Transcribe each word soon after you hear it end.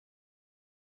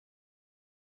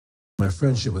My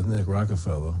friendship with Nick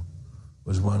Rockefeller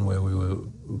was one where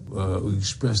we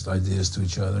expressed ideas to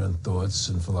each other and thoughts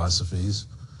and philosophies,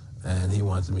 and he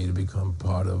wanted me to become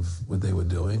part of what they were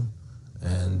doing,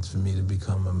 and for me to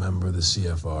become a member of the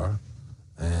CFR,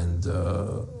 and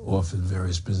offered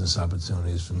various business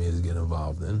opportunities for me to get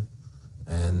involved in,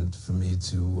 and for me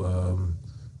to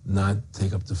not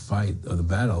take up the fight or the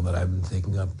battle that I've been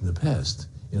taking up in the past,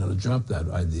 to drop that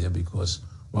idea, because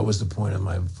what was the point of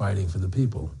my fighting for the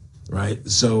people, right?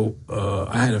 So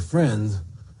I had a friend,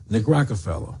 Nick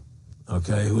Rockefeller,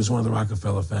 okay, who was one of the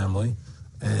Rockefeller family,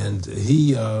 and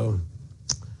he, when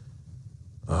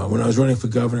I was running for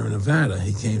governor in Nevada,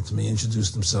 he came to me,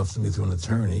 introduced himself to me through an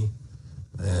attorney,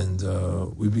 and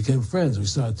we became friends. We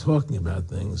started talking about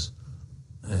things,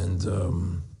 and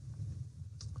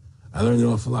I learned an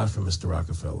awful lot from Mr.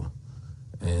 Rockefeller.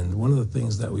 And one of the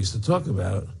things that we used to talk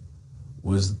about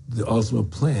was the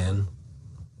ultimate plan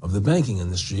of the banking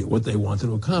industry, what they wanted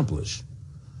to accomplish.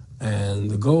 And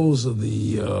the goals of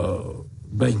the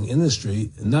banking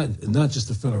industry, not just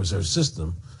the Federal Reserve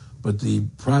System, but the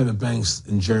private banks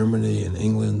in Germany and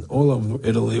England, all over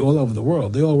Italy, all over the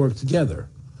world, they all work together.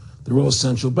 They're all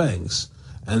central banks,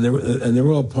 and they're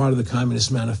all part of the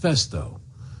Communist Manifesto.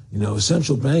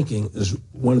 Central banking is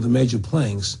one of the major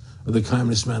planks of the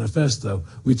Communist Manifesto.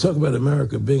 We talk about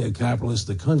America being a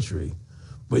capitalistic country,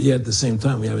 but yet at the same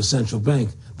time we have a central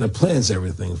bank that plans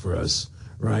everything for us,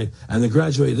 right? And the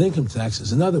graduated income tax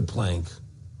is another plank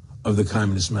of the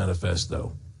Communist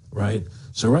Manifesto, right?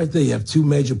 So right there you have two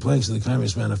major planks of the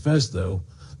Communist Manifesto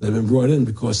that have been brought in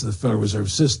because of the Federal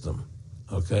Reserve System,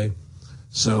 okay?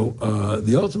 So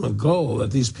the ultimate goal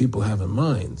that these people have in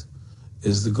mind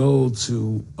is the goal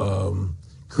to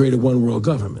create a one-world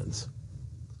government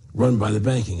run by the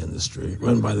banking industry,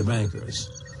 run by the bankers,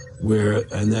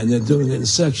 and they're doing it in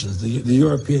sections. The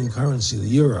European currency, the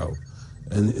euro,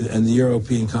 and the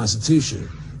European Constitution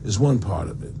is one part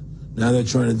of it. Now they're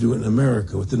trying to do it in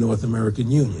America with the North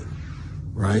American Union,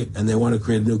 right? And they want to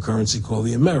create a new currency called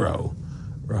the Amero,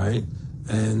 right?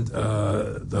 And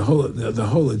the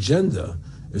whole agenda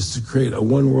is to create a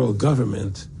one-world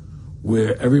government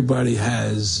where everybody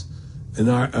has an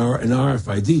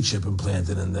RFID chip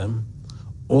implanted in them.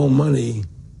 All money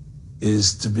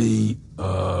is to be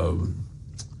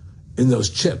in those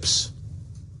chips,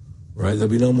 right? There'll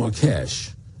be no more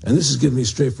cash. And this is given me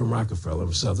straight from Rockefeller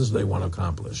himself. This is what they want to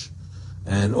accomplish.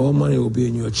 And all money will be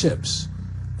in your chips.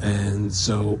 And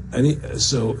so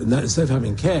instead of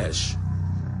having cash,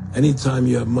 anytime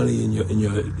you have money in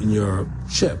your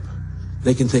chip,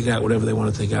 they can take out whatever they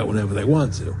want to take out whenever they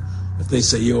want to. If they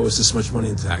say you owe us this much money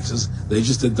in taxes, they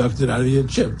just deduct it out of your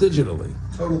chip digitally.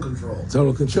 Total control.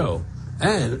 Total control.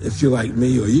 And if you're like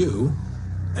me or you,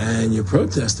 and you're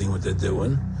protesting what they're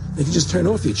doing, they can just turn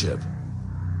off your chip.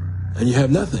 And you have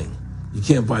nothing. You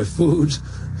can't buy food.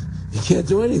 You can't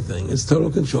do anything. It's total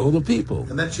control of the people.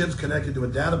 And that chip's connected to a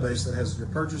database that has your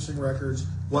purchasing records,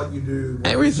 what you do.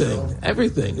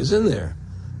 Everything is in there,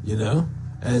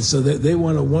 And so they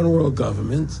want a one-world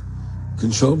government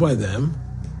controlled by them,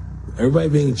 everybody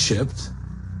being chipped,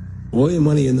 all your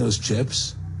money in those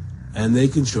chips, and they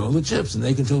control the chips, and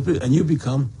they control people, and you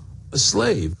become a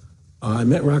slave. I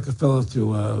met Rockefeller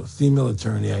through a female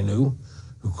attorney I knew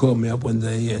who called me up one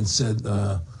day and said,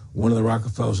 one of the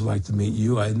Rockefellers would like to meet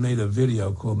you. I had made a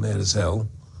video called Mad as Hell,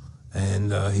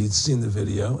 and he'd seen the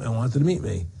video and wanted to meet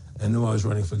me and knew I was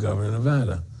running for governor of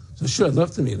Nevada. So sure, I'd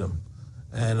love to meet him.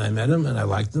 And I met him, and I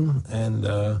liked him, and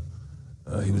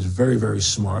he was a very, very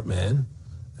smart man.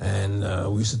 And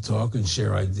we used to talk and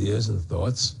share ideas and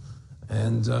thoughts.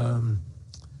 And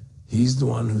he's the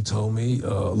one who told me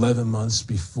 11 months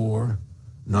before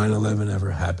 9/11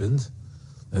 ever happened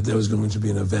that there was going to be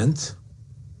an event.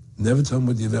 Never told him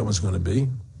what the event was going to be,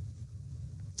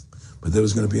 but there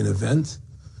was going to be an event.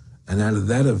 And out of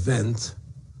that event,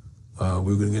 we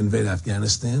were going to invade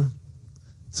Afghanistan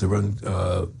to run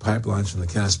pipelines from the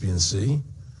Caspian Sea.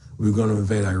 We were going to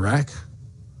invade Iraq,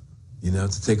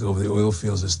 to take over the oil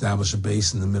fields, establish a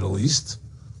base in the Middle East,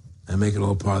 and make it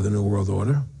all part of the New World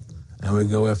Order. And we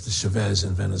go after Chavez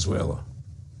in Venezuela.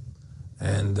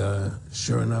 And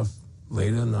sure enough,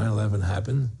 later, 9/11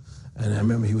 happened. And I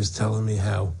remember he was telling me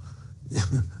how you're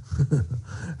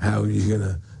going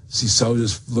to see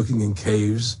soldiers looking in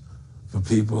caves for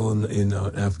people in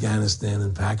Afghanistan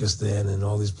and Pakistan and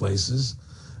all these places.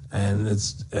 And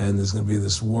there's going to be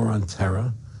this war on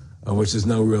terror, of which there's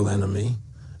no real enemy.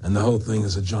 And the whole thing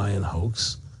is a giant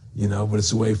hoax, but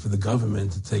it's a way for the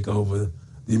government to take over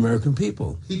the American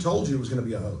people. He told you it was going to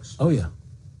be a hoax. Oh, yeah.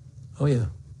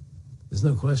 There's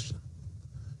no question.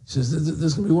 He says,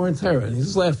 there's going to be war on terror. And he's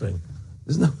just laughing.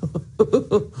 There's no,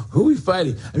 who are we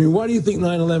fighting? I mean, why do you think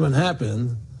 9/11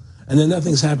 happened and then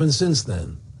nothing's happened since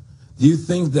then? Do you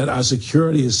think that our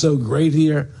security is so great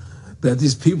here that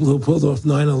these people who pulled off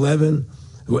 9/11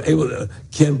 who were able to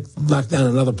can't knock down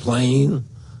another plane?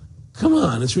 Come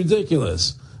on, it's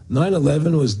ridiculous.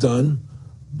 9/11 was done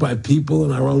by people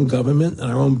in our own government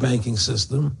and our own banking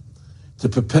system to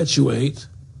perpetuate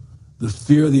the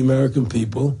fear of the American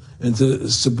people into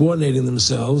subordinating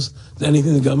themselves to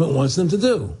anything the government wants them to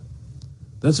do.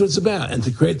 That's what it's about, and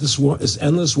to create this war, this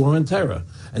endless war on terror.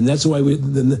 And that's why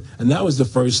and that was the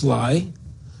first lie.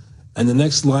 And the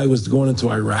next lie was going into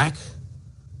Iraq,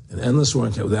 an endless war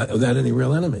on terror without any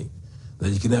real enemy.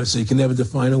 That you can never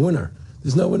define a winner.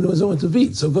 There's no one to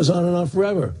beat, so it goes on and on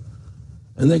forever.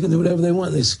 And they can do whatever they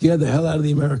want. They scare the hell out of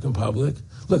the American public.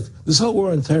 Look, this whole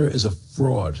war on terror is a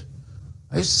fraud.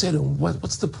 I used to say to him,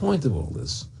 what's the point of all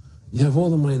this? You have all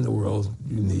the money in the world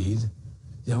you need.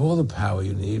 You have all the power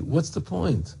you need. What's the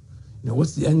point?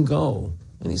 What's the end goal?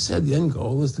 And he said the end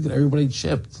goal is to get everybody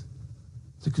chipped,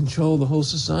 to control the whole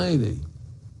society,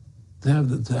 to have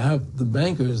the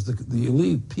bankers, the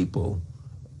elite people,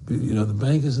 the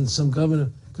bankers and some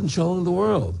governor controlling the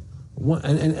world.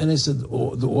 And I said,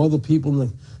 all the people in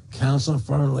the Council on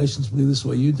Foreign Relations believe this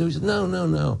way you do? He said, no.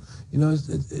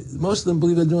 Most of them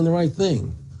believe they're doing the right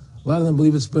thing. A lot of them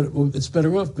believe it's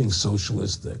better off being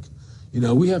socialistic.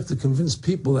 We have to convince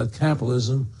people that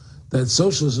that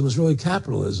socialism is really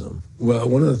capitalism. Well,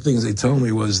 one of the things they told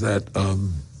me was that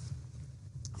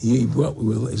he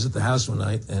was at the house one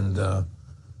night, and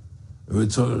he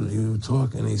would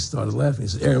talk, and he started laughing. He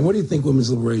said, Aaron, what do you think women's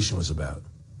liberation was about?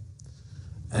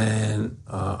 And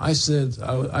I said,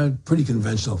 I had pretty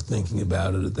conventional thinking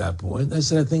about it at that point. I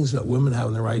said, I think it's about women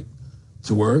having the right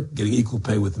to work, getting equal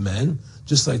pay with men,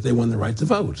 just like they won the right to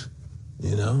vote,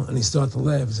 And he started to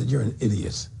laugh. He said, you're an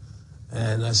idiot.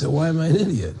 And I said, why am I an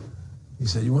idiot? He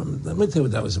said, let me tell you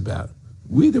what that was about.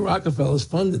 We, the Rockefellers,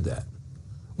 funded that.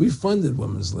 We funded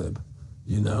women's lib,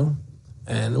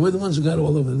 And we're the ones who got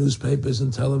all over the newspapers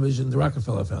and television, the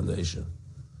Rockefeller Foundation.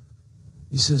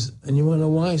 He says, and you want to know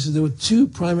why? He says, there were two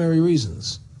primary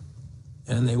reasons.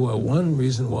 And one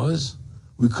reason was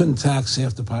we couldn't tax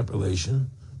half the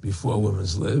population before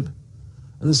women's lib.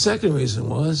 And the second reason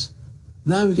was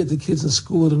now we get the kids in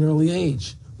school at an early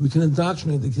age. We can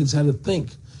indoctrinate the kids how to think.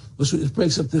 It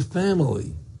breaks up the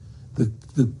family.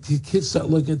 The kids start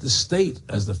looking at the state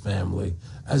as the family,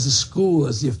 as the school,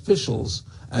 as the officials,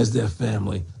 as their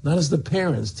family, not as the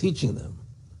parents teaching them.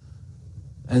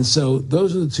 And so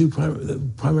those are the two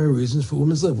primary reasons for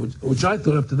women's lib, which I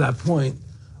thought up to that point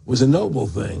was a noble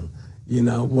thing.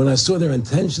 When I saw their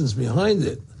intentions behind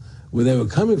it, where they were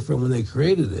coming from when they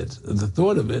created it, the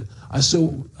thought of it, I saw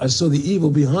the evil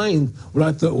behind what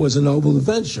I thought was a noble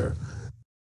adventure.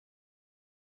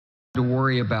 To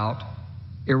worry about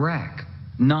Iraq,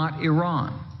 not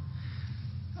Iran.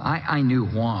 I knew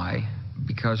why,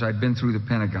 because I'd been through the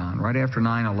Pentagon right after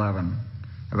 9/11.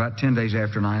 About 10 days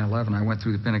after 9/11, I went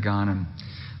through the Pentagon and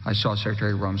I saw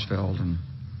Secretary Rumsfeld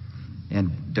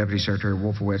and Deputy Secretary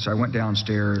Wolfowitz. I went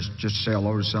downstairs just to say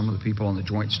hello to some of the people on the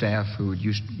Joint Staff who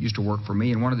used to work for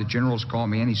me. And one of the generals called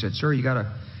me in. He said, "Sir, you got to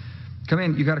come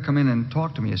in. You got to come in and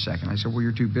talk to me a second." I said, "Well,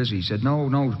 you're too busy." He said, "No."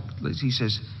 He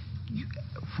says,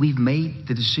 "We've made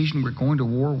the decision. We're going to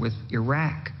war with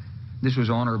Iraq." This was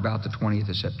on or about the 20th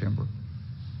of September.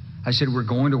 I said, "We're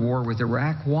going to war with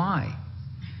Iraq. Why?"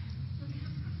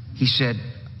 He said,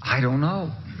 "I don't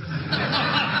know."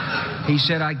 He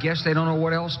said, "I guess they don't know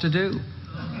what else to do."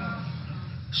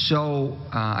 So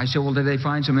I said, "Well, did they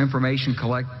find some information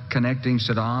connecting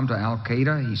Saddam to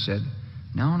Al-Qaeda?" He said,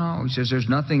 No. He says, "There's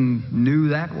nothing new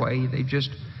that way. They've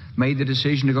just made the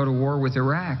decision to go to war with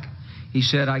Iraq." He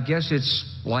said, "I guess it's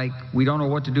like we don't know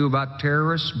what to do about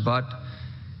terrorists, but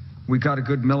we've got a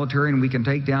good military and we can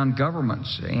take down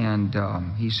governments." And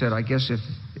he said, "I guess if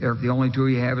the only tool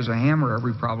you have is a hammer,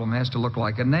 every problem has to look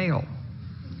like a nail."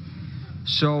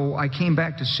 So I came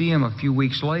back to see him a few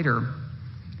weeks later,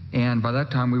 and by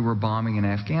that time we were bombing in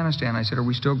Afghanistan. I said, "Are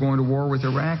we still going to war with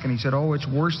Iraq?" And he said, "Oh, it's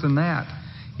worse than that."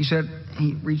 He said,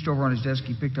 he reached over on his desk,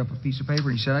 he picked up a piece of paper,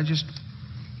 and he said,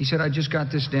 I just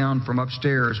got this down from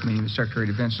upstairs, meaning the Secretary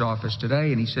of Defense's office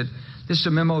today, and he said, "This is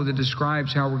a memo that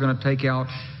describes how we're going to take out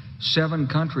 7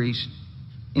 countries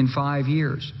in 5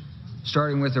 years,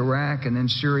 starting with Iraq and then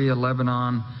Syria,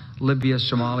 Lebanon, Libya,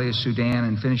 Somalia, Sudan,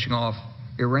 and finishing off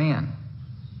Iran."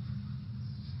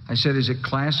 I said, "Is it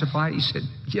classified?" He said,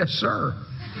 "Yes, sir."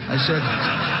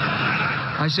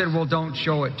 I said, "Well, don't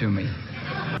show it to me."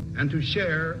 And to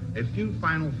share a few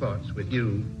final thoughts with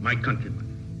you, my countrymen.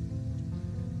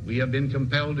 We have been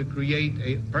compelled to create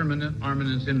a permanent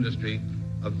armaments industry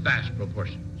of vast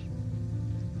proportions.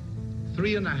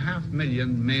 3.5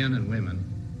 million men and women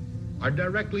are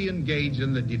directly engaged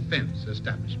in the defense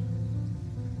establishment.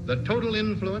 The total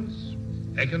influence,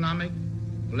 economic,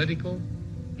 political,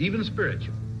 even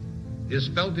spiritual, is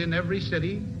felt in every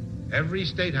city, every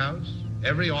state house,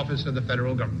 every office of the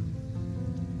federal government.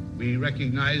 We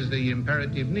recognize the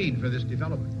imperative need for this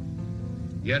development,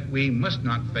 yet we must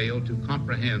not fail to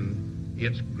comprehend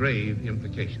its grave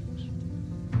implications.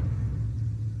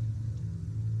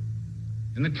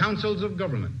 In the councils of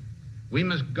government, we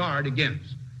must guard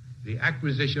against the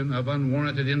acquisition of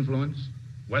unwarranted influence,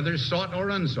 whether sought or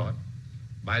unsought,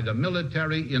 by the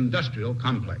military-industrial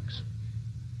complex.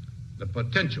 The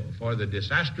potential for the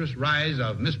disastrous rise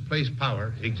of misplaced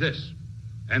power exists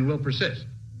and will persist.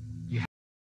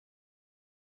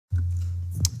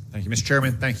 Thank you, Mr.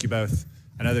 Chairman. Thank you both.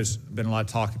 I know there's been a lot of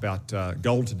talk about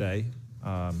gold today.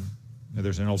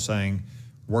 There's an old saying,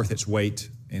 worth its weight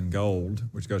in gold,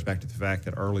 which goes back to the fact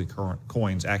that early current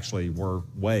coins actually were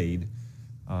weighed.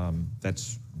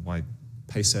 That's why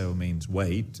peso means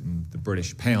weight, and the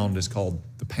British pound is called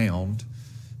the pound,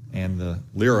 and the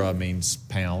lira means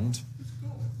pound,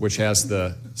 which has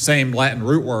the same Latin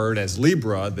root word as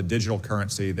Libra, the digital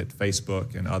currency that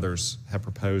Facebook and others have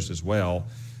proposed as well,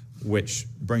 which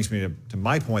brings me to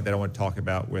my point that I want to talk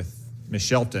about with Ms.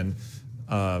 Shelton,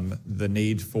 the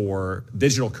need for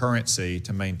digital currency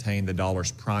to maintain the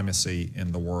dollar's primacy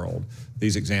in the world.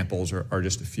 These examples are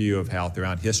just a few of how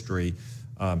throughout history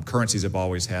currencies have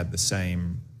always had the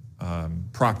same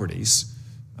properties,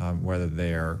 whether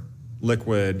they're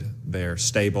liquid, they're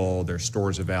stable, they're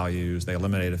stores of values, they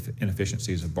eliminate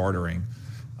inefficiencies of bartering,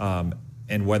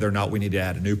 and whether or not we need to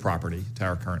add a new property to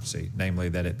our currency, namely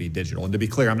that it be digital. And to be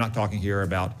clear, I'm not talking here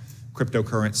about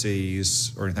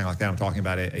cryptocurrencies or anything like that. I'm talking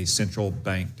about a central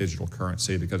bank digital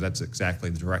currency, because that's exactly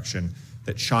the direction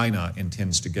that China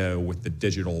intends to go with the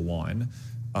digital yuan.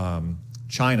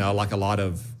 China, like a lot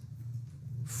of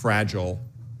fragile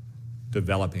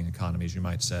developing economies, you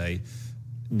might say,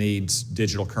 needs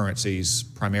digital currencies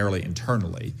primarily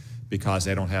internally, because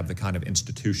they don't have the kind of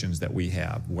institutions that we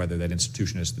have, whether that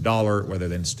institution is the dollar, whether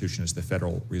that institution is the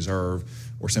Federal Reserve,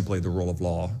 or simply the rule of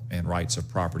law and rights of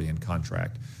property and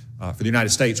contract. For the United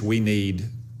States, we need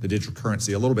the digital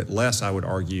currency a little bit less, I would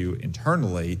argue,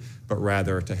 internally, but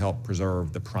rather to help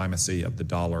preserve the primacy of the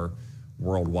dollar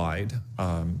worldwide.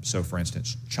 So for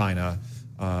instance, China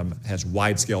has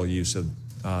wide-scale use of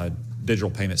digital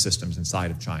payment systems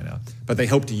inside of China, but they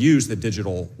hope to use the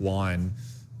digital yuan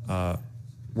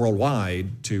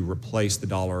worldwide to replace the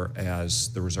dollar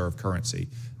as the reserve currency,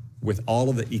 with all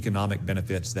of the economic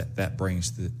benefits that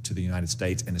brings to the United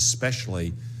States, and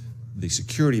especially the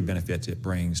security benefits it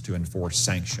brings to enforce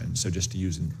sanctions. So just to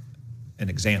use an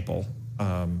example,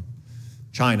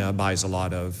 China buys a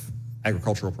lot of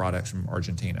agricultural products from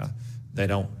Argentina. They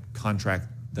don't contract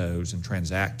those and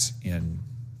transact in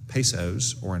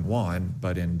pesos or in yuan,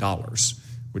 but in dollars,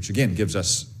 which again gives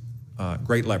us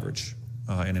great leverage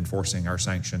in enforcing our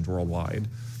sanctions worldwide.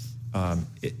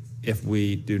 If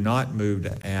we do not move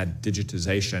to add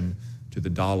digitization to the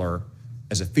dollar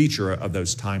as a feature of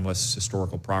those timeless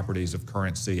historical properties of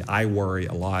currency, I worry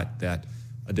a lot that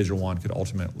a digital yuan could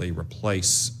ultimately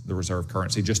replace the reserve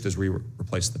currency, just as we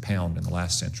replaced the pound in the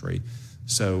last century.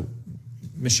 So,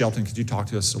 Ms. Shelton, could you talk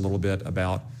to us a little bit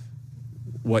about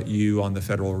what you on the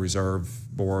Federal Reserve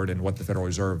Board and what the Federal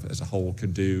Reserve as a whole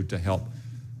could do to help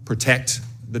protect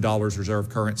the dollar's reserve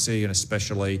currency, and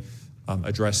especially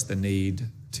address the need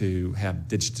to have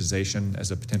digitization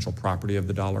as a potential property of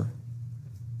the dollar?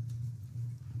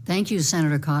 Thank you,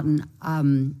 Senator Cotton.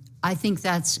 I think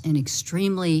that's an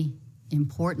extremely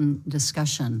important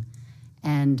discussion,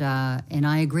 and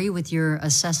I agree with your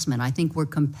assessment. I think we're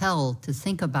compelled to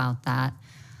think about that.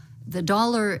 The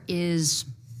dollar is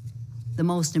the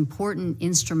most important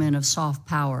instrument of soft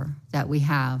power that we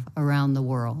have around the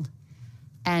world.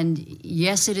 And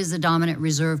yes, it is the dominant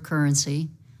reserve currency,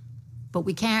 but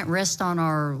we can't rest on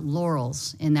our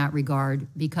laurels in that regard,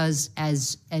 because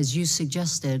as you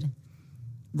suggested,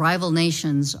 rival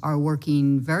nations are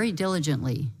working very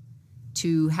diligently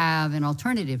to have an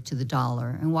alternative to the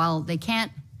dollar. And while they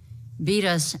can't beat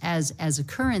us as a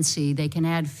currency, they can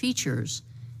add features,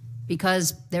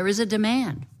 because there is a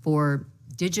demand for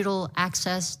digital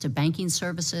access to banking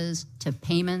services, to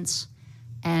payments.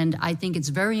 And I think it's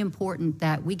very important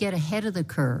that we get ahead of the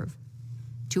curve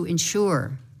to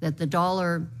ensure that the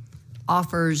dollar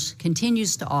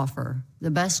continues to offer the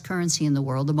best currency in the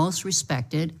world, the most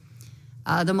respected,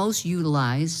 the most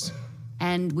utilized,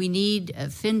 and we need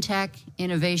fintech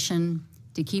innovation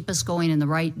to keep us going in the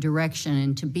right direction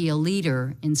and to be a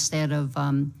leader instead of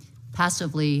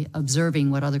passively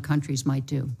observing what other countries might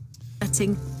do.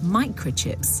 Putting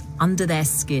microchips under their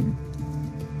skin.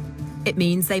 It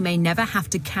means they may never have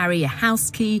to carry a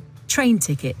house key, train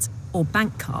ticket, or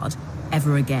bank card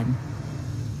ever again.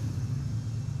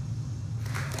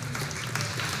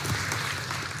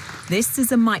 This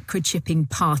is a microchipping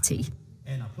party.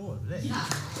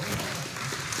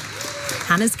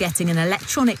 Hannah's getting an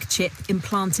electronic chip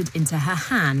implanted into her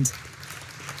hand.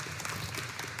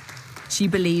 She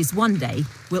believes one day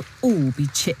we'll all be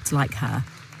chipped like her.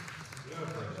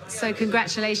 So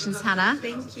congratulations, Hannah.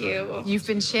 Thank you. You've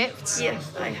been chipped?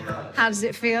 Yes, I have. How does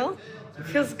it feel? It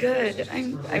feels good.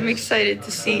 I'm excited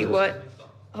to see what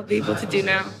I'll be able to do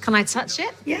now. Can I touch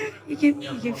it? Yeah, you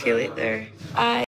can feel it there.